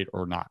real estate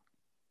or not?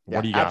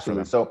 What do you got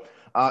absolutely. for them?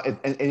 So,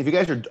 and if you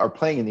guys are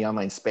playing in the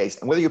online space,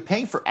 and whether you're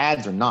paying for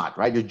ads or not,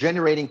 right, you're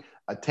generating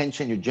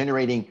attention, you're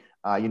generating,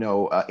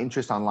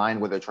 interest online,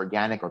 whether it's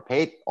organic or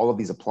paid, all of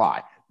these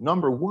apply.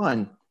 Number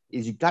one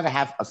is you've got to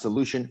have a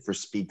solution for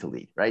speed to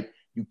lead, right?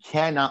 You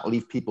cannot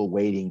leave people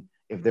waiting.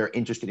 If they're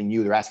interested in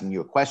you, they're asking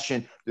you a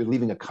question, they're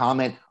leaving a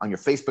comment on your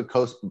Facebook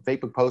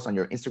post, on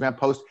your Instagram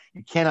post,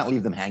 you cannot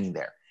leave them hanging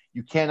there.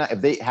 You cannot,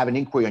 if they have an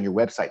inquiry on your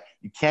website,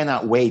 you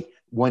cannot wait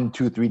 1,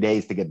 2, 3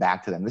 days to get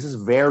back to them. This is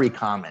very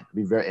common,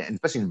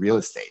 especially in real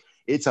estate.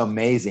 It's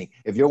amazing.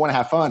 If you want to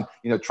have fun,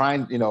 try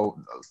and,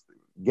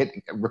 get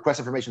request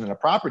information on a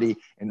property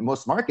in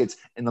most markets.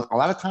 And a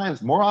lot of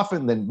times, more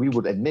often than we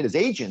would admit as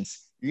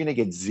agents, you're going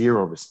to get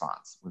zero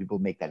response when people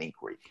make that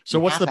inquiry. So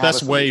what's the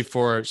best way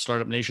for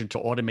Startup Nation to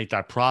automate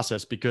that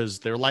process? Because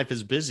their life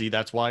is busy.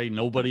 That's why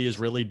nobody is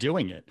really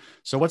doing it.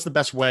 So what's the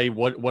best way?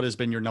 What has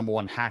been your number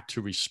one hack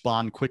to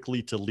respond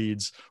quickly to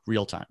leads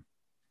real time?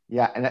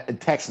 Yeah. And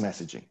text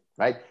messaging,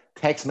 right?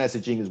 Text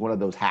messaging is one of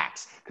those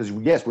hacks because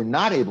yes, we're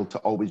not able to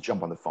always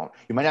jump on the phone.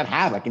 You might not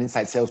have like an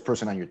inside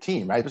salesperson on your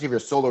team, right? Especially if you're a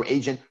solo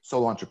agent,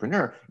 solo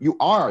entrepreneur, you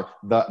are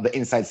the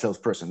inside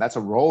salesperson. That's a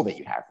role that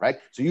you have, right?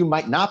 So you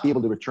might not be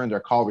able to return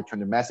their call, return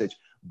their message,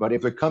 but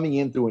if they're coming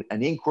in through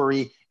an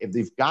inquiry, if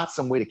they've got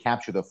some way to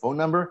capture the phone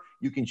number,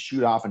 you can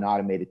shoot off an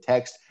automated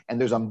text. And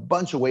there's a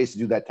bunch of ways to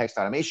do that text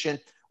automation.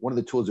 One of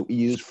the tools that we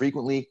use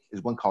frequently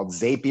is one called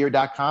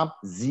Zapier.com,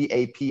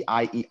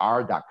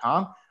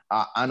 Zapier.com.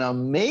 An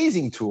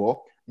amazing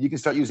tool you can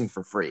start using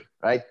for free,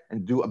 right?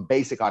 And do a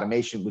basic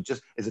automation with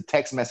just as a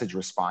text message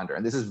responder.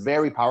 And this is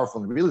very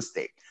powerful in real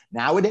estate.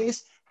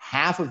 Nowadays,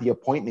 half of the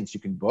appointments you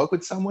can book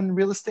with someone in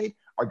real estate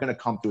are going to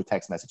come through a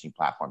text messaging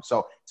platform.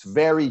 So it's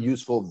very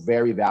useful,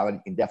 very valid.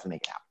 You can definitely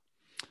make it happen.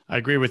 I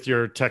agree with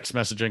your text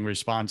messaging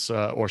response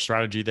or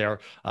strategy there.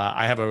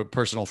 I have a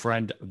personal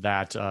friend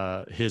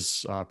that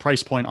his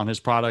price point on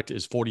his product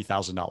is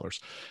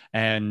 $40,000.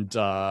 And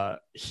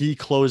he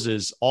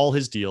closes all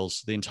his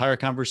deals, the entire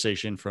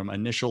conversation from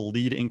initial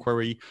lead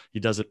inquiry.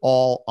 He does it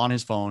all on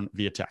his phone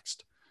via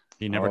text.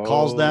 He never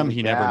calls them.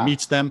 He never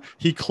meets them.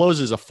 He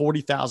closes a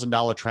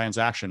 $40,000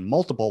 transaction,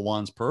 multiple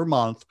ones per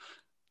month,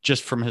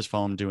 just from his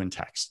phone doing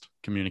text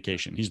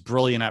communication. He's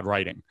brilliant at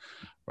writing.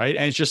 Right.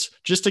 And it's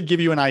just to give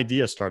you an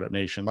idea, Startup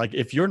Nation, like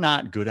if you're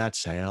not good at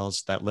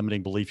sales, that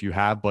limiting belief you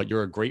have, but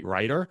you're a great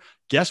writer,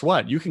 guess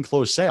what? You can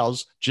close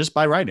sales just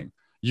by writing.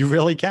 You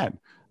really can.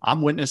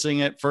 I'm witnessing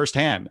it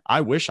firsthand.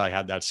 I wish I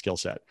had that skill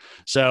set.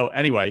 So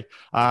anyway,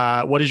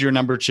 what is your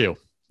number two?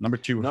 Number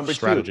two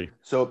strategy.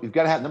 So you've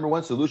got to have number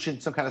one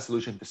solution, some kind of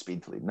solution to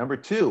speed to lead. Number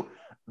two,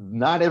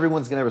 not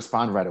everyone's going to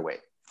respond right away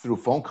through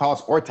phone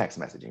calls or text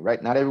messaging,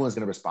 right? Not everyone's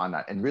going to respond.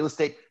 In real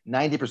estate,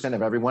 90%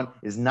 of everyone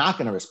is not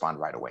going to respond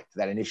right away to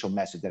that initial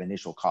message, that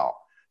initial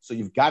call. So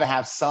you've got to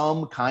have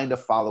some kind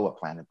of follow-up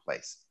plan in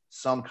place,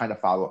 some kind of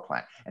follow-up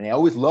plan. And I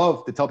always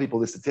love to tell people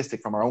this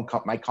statistic from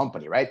my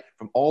company, right?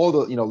 From all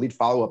the lead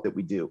follow-up that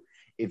we do.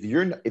 If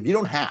you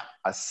don't have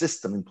a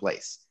system in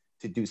place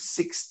to do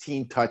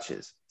 16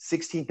 touches,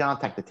 16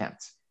 contact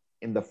attempts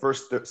in the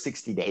first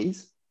 60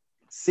 days,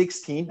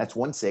 16, that's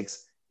 1-6,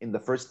 in the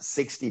first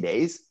 60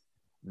 days,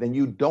 then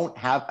you don't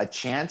have a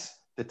chance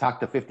to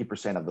talk to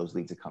 50% of those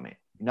leads that come in.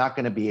 You're not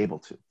going to be able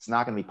to. It's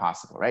not going to be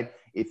possible, right?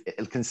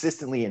 If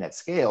consistently and at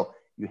scale,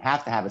 you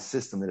have to have a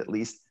system that at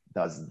least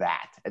does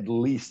that.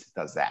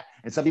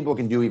 And some people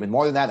can do even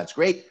more than that. That's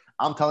great.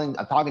 I'm talking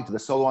to the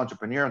solo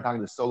entrepreneur. I'm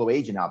talking to the solo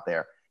agent out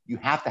there. You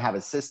have to have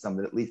a system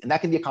that at least, and that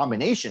can be a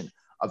combination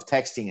of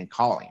texting and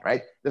calling,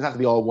 right? It doesn't have to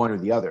be all one or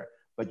the other,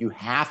 but you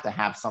have to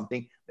have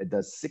something that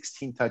does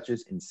 16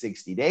 touches in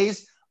 60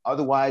 days.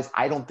 Otherwise,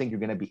 I don't think you're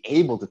going to be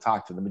able to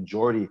talk to the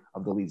majority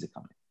of the leads that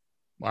come in.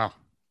 Wow.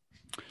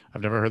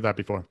 I've never heard that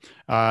before.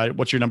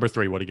 What's your number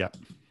three? What do you got?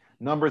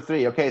 Number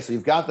three. Okay. So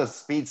you've got the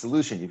speed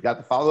solution. You've got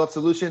the follow-up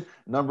solution.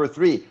 Number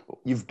three,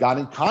 you've got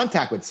in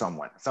contact with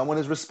someone. Someone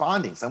is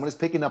responding. Someone is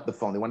picking up the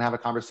phone. They want to have a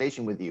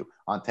conversation with you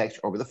on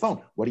text or over the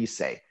phone. What do you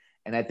say?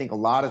 And I think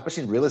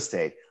especially in real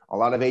estate, a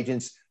lot of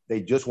agents,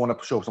 they just want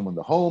to show someone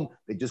the home.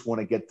 They just want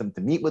to get them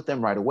to meet with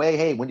them right away.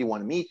 Hey, when do you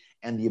want to meet?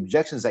 And the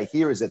objections I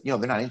hear is that, they're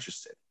not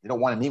interested. They don't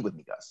want to meet with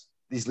me, Gus.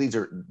 These leads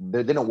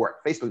they don't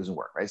work. Facebook doesn't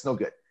work, right? It's no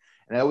good.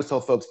 And I always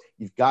tell folks,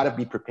 you've got to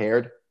be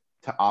prepared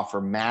to offer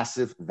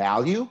massive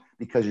value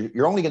because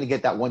you're only going to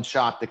get that one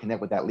shot to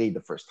connect with that lead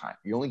the first time.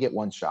 You only get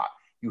one shot.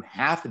 You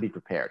have to be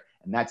prepared.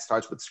 And that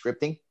starts with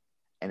scripting.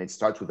 And it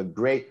starts with a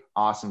great,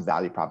 awesome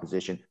value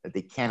proposition that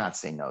they cannot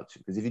say no to.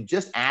 Because if you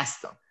just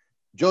ask them,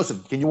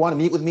 Joseph, can you want to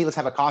meet with me? Let's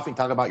have a coffee and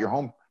talk about your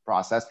home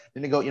process.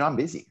 Then they go, I'm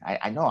busy.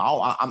 I know.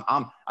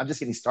 I'm just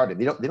getting started.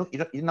 You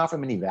didn't offer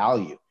them any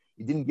value.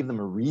 You didn't give them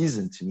a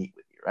reason to meet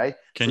with you, right?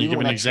 Can you give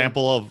an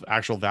example of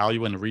actual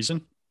value and a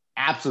reason?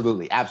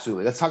 Absolutely.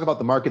 Let's talk about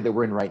the market that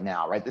we're in right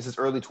now, right? This is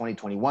early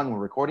 2021. We're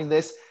recording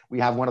this. We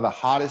have one of the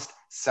hottest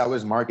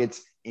sellers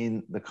markets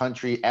in the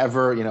country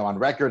ever, on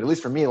record, at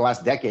least for me, the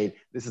last decade,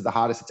 this is the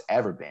hottest it's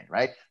ever been,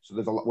 right?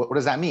 So what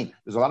does that mean?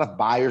 There's a lot of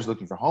buyers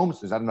looking for homes.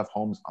 There's not enough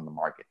homes on the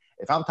market.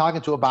 If I'm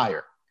talking to a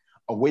buyer,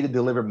 a way to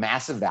deliver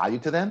massive value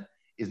to them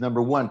is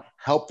number one,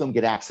 help them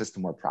get access to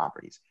more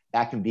properties.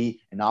 That can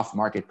be an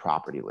off-market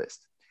property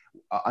list.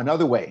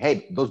 Another way,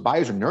 hey, those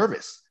buyers are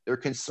nervous. They're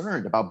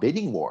concerned about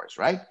bidding wars,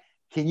 right?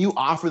 Can you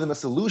offer them a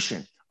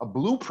solution, a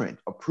blueprint,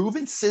 a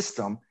proven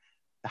system,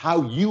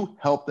 how you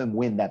help them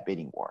win that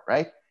bidding war,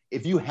 right?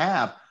 If you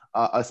have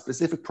a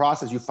specific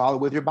process you follow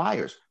with your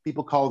buyers,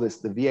 people call this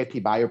the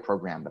VIP buyer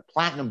program, the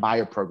platinum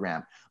buyer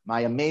program,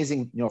 my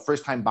amazing,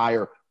 first-time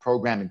buyer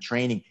program and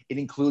training. It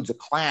includes a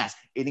class.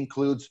 It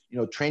includes,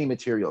 training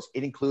materials.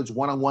 It includes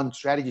one-on-one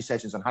strategy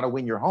sessions on how to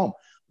win your home.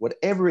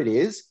 Whatever it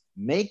is,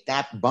 make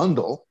that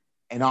bundle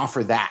and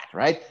offer that,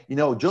 right?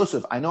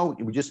 Joseph, I know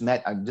we just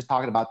met. I'm just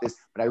talking about this,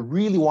 but I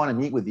really want to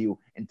meet with you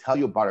and tell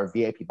you about our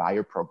VIP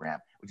buyer program,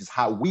 which is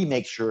how we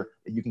make sure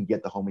that you can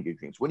get the home of your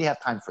dreams. When you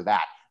have time for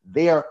that,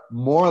 they are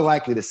more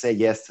likely to say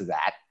yes to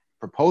that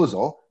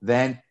proposal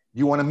than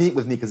you want to meet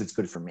with me because it's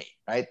good for me,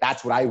 right?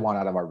 That's what I want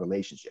out of our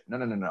relationship.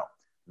 No.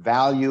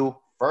 Value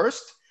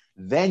first,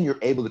 then you're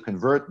able to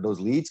convert those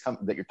leads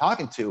that you're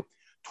talking to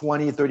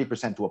 20,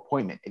 30% to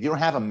appointment. If you don't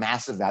have a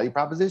massive value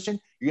proposition,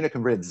 you're going to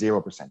convert at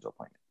 0% to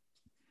appointment.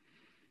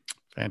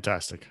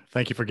 Fantastic.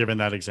 Thank you for giving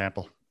that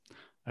example.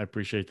 I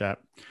appreciate that.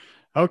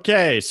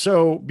 Okay,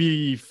 so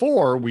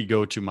before we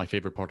go to my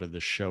favorite part of the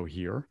show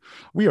here,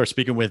 we are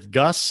speaking with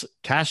Gus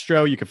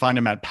Castro. You can find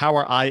him at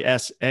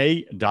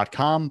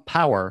powerisa.com,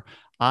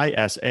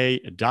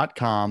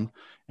 powerisa.com.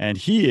 And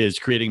he is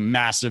creating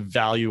massive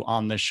value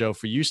on this show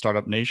for you,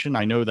 Startup Nation.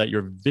 I know that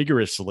you're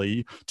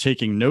vigorously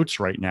taking notes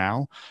right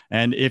now.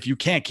 And if you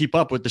can't keep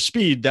up with the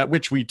speed at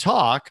which we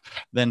talk,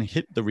 then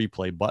hit the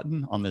replay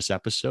button on this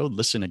episode,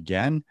 listen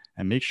again,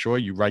 and make sure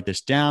you write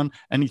this down.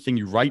 Anything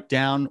you write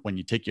down when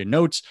you take your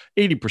notes,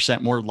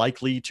 80% more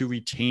likely to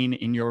retain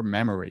in your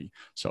memory.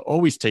 So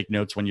always take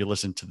notes when you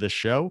listen to this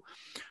show.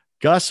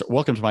 Gus,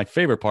 welcome to my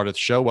favorite part of the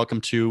show. Welcome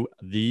to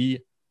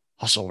the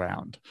Hustle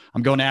Round.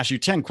 I'm going to ask you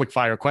 10 quick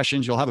fire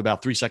questions. You'll have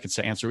about 3 seconds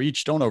to answer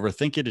each. Don't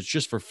overthink it. It's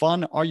just for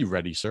fun. Are you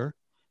ready, sir?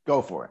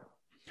 Go for it.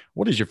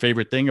 What is your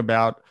favorite thing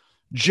about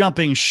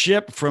jumping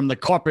ship from the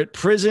corporate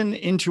prison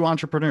into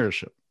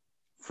entrepreneurship?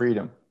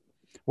 Freedom.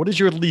 What is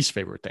your least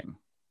favorite thing?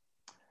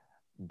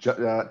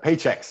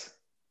 Paychecks.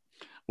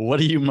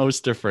 What are you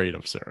most afraid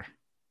of, sir?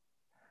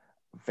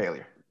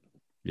 Failure.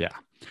 Yeah.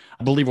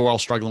 I believe we're all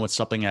struggling with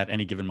something at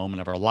any given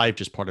moment of our life,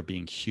 just part of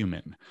being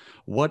human.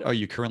 What are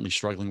you currently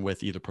struggling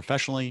with, either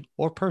professionally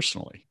or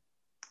personally?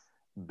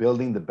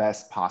 Building the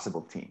best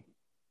possible team.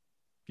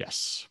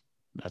 Yes,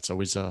 that's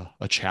always a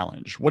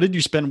challenge. What did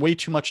you spend way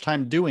too much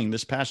time doing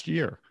this past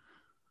year?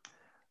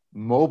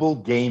 Mobile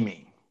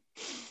gaming.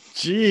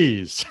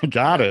 Jeez,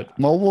 got it.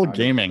 Mobile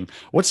gaming.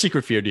 What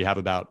secret fear do you have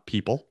about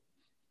people?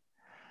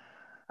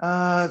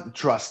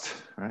 Trust,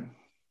 right?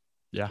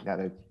 Yeah.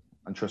 They're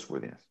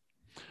untrustworthiness.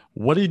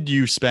 What do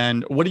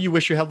you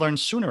wish you had learned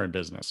sooner in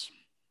business?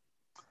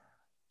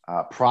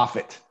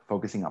 Profit,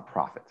 focusing on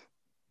profit.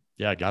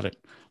 Yeah, I got it.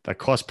 That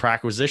cost per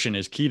acquisition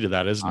is key to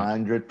that, isn't it?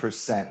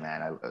 100%,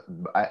 man.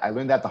 I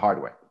learned that the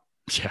hard way.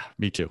 Yeah,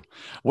 me too.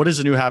 What is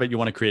a new habit you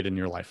want to create in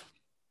your life?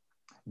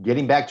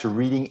 Getting back to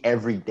reading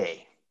every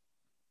day.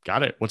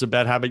 Got it. What's a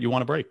bad habit you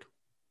want to break?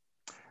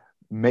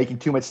 Making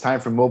too much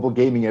time for mobile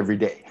gaming every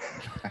day.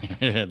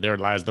 There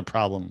lies the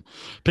problem.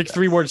 Pick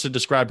 3 words to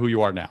describe who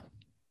you are now.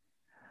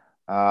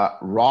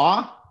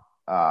 Raw,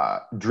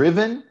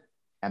 driven,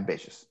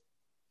 ambitious.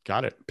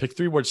 Got it. Pick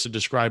 3 words to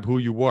describe who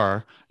you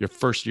were your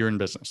first year in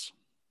business.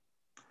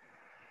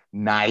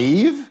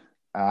 Naive,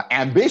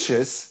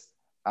 ambitious,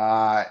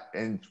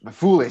 and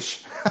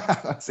foolish.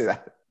 Let's say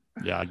that.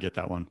 Yeah, I get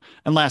that one.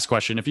 And last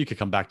question, if you could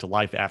come back to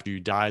life after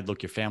you died,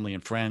 look your family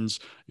and friends,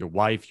 your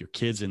wife, your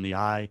kids in the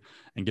eye,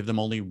 and give them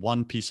only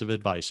one piece of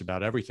advice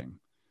about everything,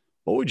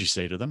 what would you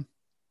say to them?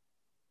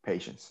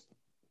 Patience.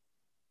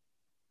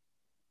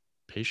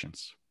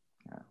 Patience.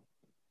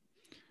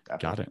 Yeah.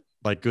 Got it.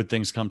 Like good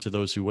things come to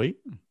those who wait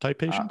type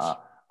patience?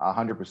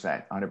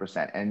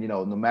 100%. And,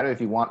 no matter if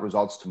you want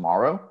results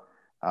tomorrow,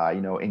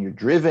 and you're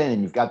driven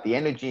and you've got the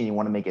energy and you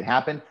want to make it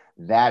happen,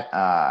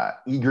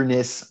 that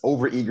eagerness,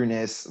 over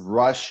eagerness,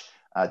 rush,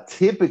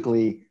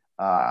 typically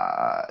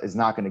is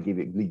not going to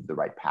lead you the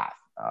right path.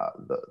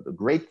 The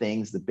great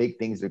things, the big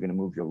things that are going to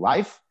move your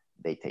life,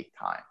 they take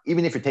time.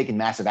 Even if you're taking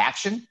massive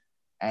action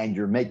and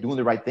you're doing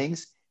the right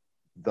things,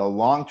 the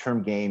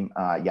long-term game,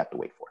 you have to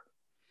wait for.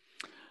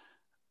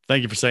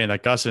 Thank you for saying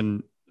that, Gus.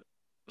 And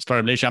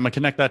Startup Nation, I'm going to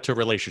connect that to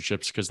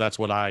relationships because that's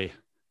what I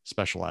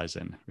specialize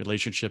in.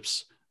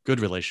 Relationships, good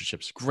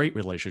relationships, great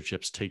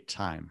relationships take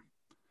time.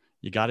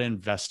 You got to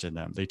invest in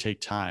them. They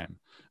take time.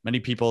 Many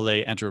people,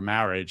 they enter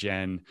marriage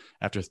and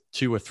after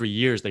 2 or 3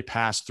 years, they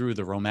pass through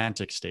the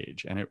romantic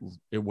stage and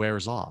it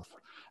wears off.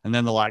 And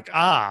then they're like,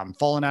 I'm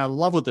falling out of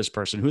love with this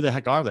person. Who the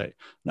heck are they?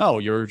 No,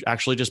 you're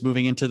actually just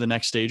moving into the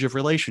next stage of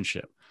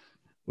relationship,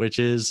 which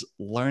is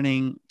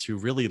learning to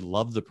really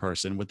love the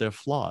person with their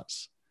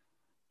flaws,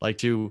 like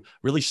to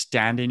really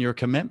stand in your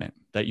commitment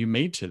that you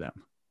made to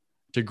them,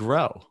 to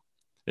grow.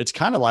 It's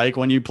kind of like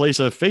when you place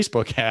a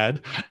Facebook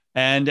ad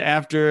and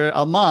after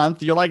a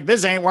month, you're like,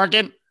 this ain't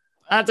working.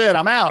 That's it.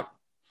 I'm out.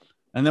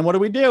 And then what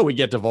do? We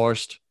get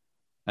divorced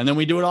and then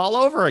we do it all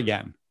over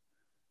again.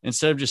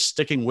 instead of just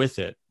sticking with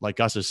it, like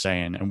Gus is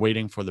saying, and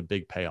waiting for the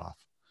big payoff.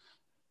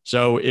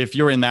 So if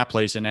you're in that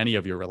place in any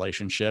of your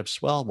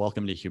relationships, well,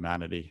 welcome to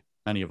humanity.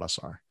 Many of us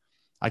are.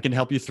 I can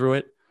help you through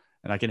it,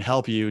 and I can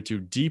help you to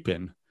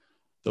deepen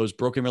those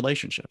broken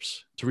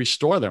relationships, to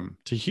restore them,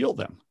 to heal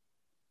them,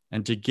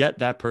 and to get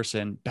that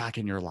person back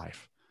in your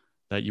life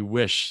that you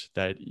wish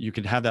that you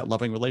could have that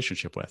loving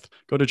relationship with.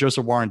 Go to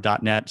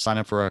josephwarren.net, sign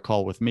up for a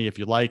call with me if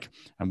you like,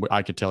 and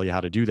I could tell you how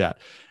to do that.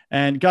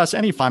 And Gus,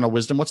 any final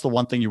wisdom? What's the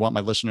one thing you want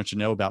my listeners to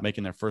know about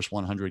making their first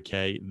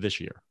 100K this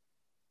year?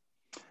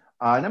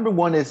 Number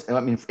one is, I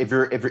mean, if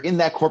you're in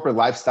that corporate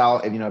lifestyle,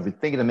 if you're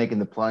thinking of making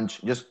the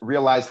plunge, just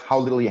realize how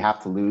little you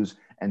have to lose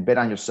and bet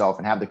on yourself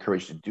and have the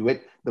courage to do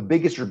it. The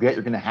biggest regret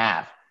you're going to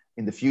have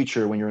in the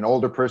future when you're an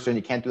older person,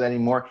 you can't do that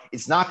anymore,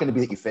 it's not going to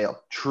be that you failed.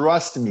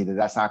 Trust me that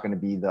that's not going to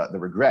be the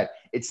regret.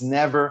 It's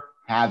never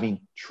having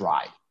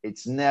tried.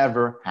 It's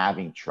never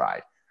having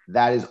tried.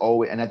 That is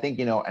always, and I think,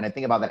 and I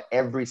think about that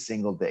every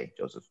single day,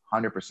 Joseph,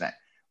 100%,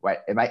 right?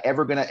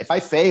 If I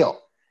fail,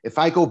 if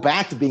I go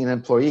back to being an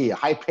employee, a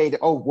high-paid,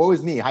 woe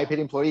is me, a high-paid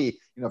employee,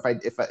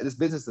 if this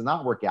business does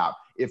not work out,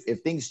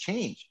 if things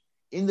change,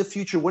 in the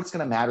future, what's going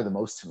to matter the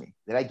most to me?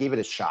 That I gave it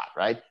a shot,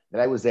 right? That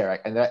I was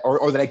there, and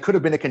or that I could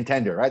have been a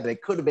contender, right? That I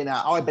could have been,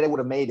 I bet I would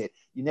have made it.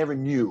 You never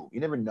knew. You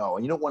never know.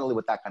 And you don't want to live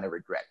with that kind of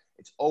regret.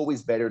 It's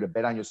always better to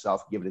bet on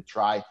yourself, give it a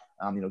try,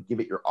 give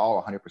it your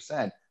all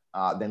 100%,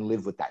 than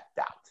live with that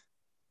doubt.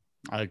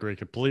 I agree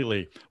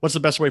completely. What's the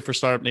best way for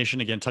Startup Nation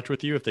to get in touch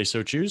with you if they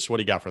so choose? What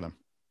do you got for them?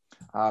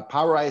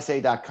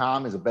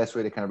 PowerISA.com is the best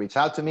way to kind of reach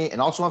out to me. And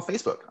also on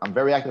Facebook. I'm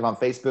very active on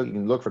Facebook. You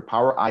can look for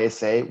Power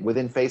ISA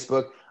within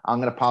Facebook. I'm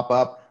going to pop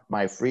up.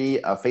 My free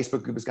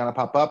Facebook group is going to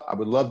pop up. I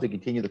would love to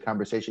continue the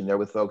conversation there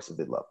with folks if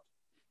they'd love.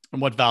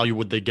 And what value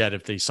would they get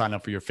if they sign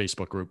up for your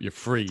Facebook group, your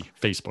free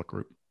Facebook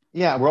group?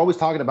 Yeah, we're always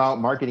talking about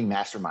marketing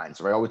masterminds.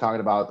 We're always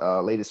talking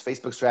about latest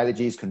Facebook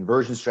strategies,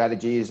 conversion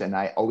strategies. And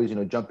I always,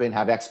 jump in,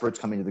 have experts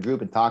come into the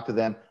group and talk to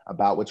them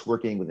about what's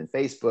working within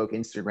Facebook,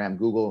 Instagram,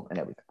 Google, and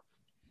everything.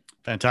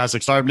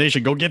 Fantastic. Startup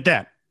Nation, go get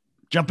that.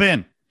 Jump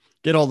in.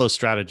 Get all those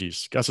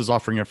strategies. Gus is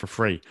offering it for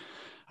free.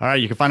 All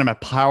right. You can find him at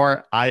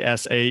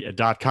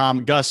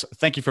powerisa.com. Gus,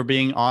 thank you for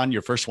being on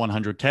your first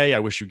 100K. I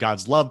wish you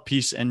God's love,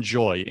 peace, and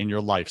joy in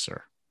your life,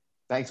 sir.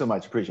 Thanks so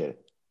much. Appreciate it.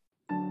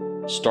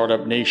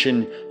 Startup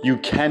Nation, you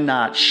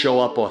cannot show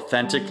up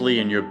authentically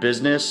in your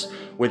business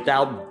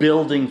without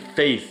building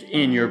faith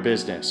in your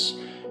business.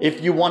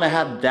 If you want to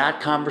have that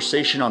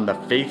conversation on the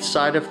faith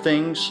side of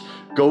things,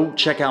 go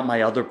check out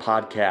my other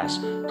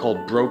podcast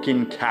called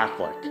Broken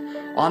Catholic.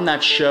 On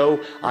that show,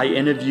 I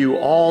interview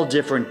all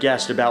different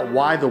guests about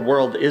why the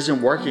world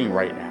isn't working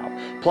right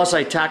now. Plus,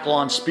 I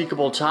tackle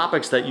unspeakable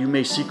topics that you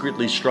may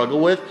secretly struggle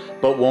with,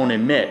 but won't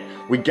admit.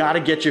 We got to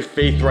get your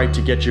faith right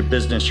to get your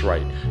business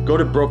right. Go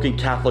to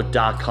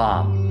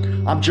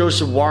brokencatholic.com. I'm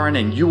Joseph Warren,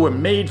 and you were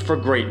made for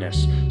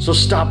greatness. So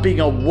stop being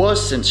a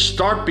wuss and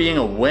start being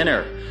a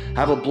winner.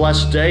 Have a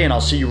blessed day, and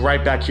I'll see you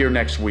right back here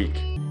next week.